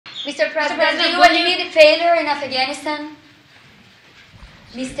Mr. President, do you admit failure in Afghanistan?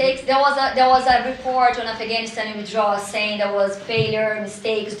 Mistakes. There was a report on Afghanistan withdrawal saying there was failure,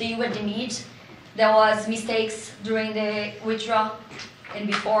 mistakes. Do you admit there was mistakes during the withdrawal and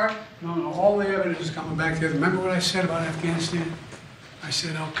before? No, all the evidence is coming back there. Remember what I said about Afghanistan? I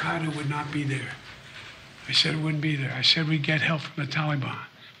said Al-Qaeda would not be there. I said it wouldn't be there. I said we'd get help from the Taliban.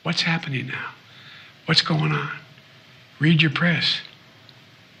 What's happening now? What's going on? Read your press.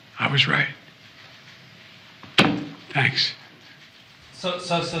 I was right. Thanks. So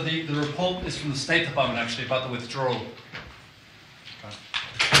the report is from the State Department, actually, about the withdrawal.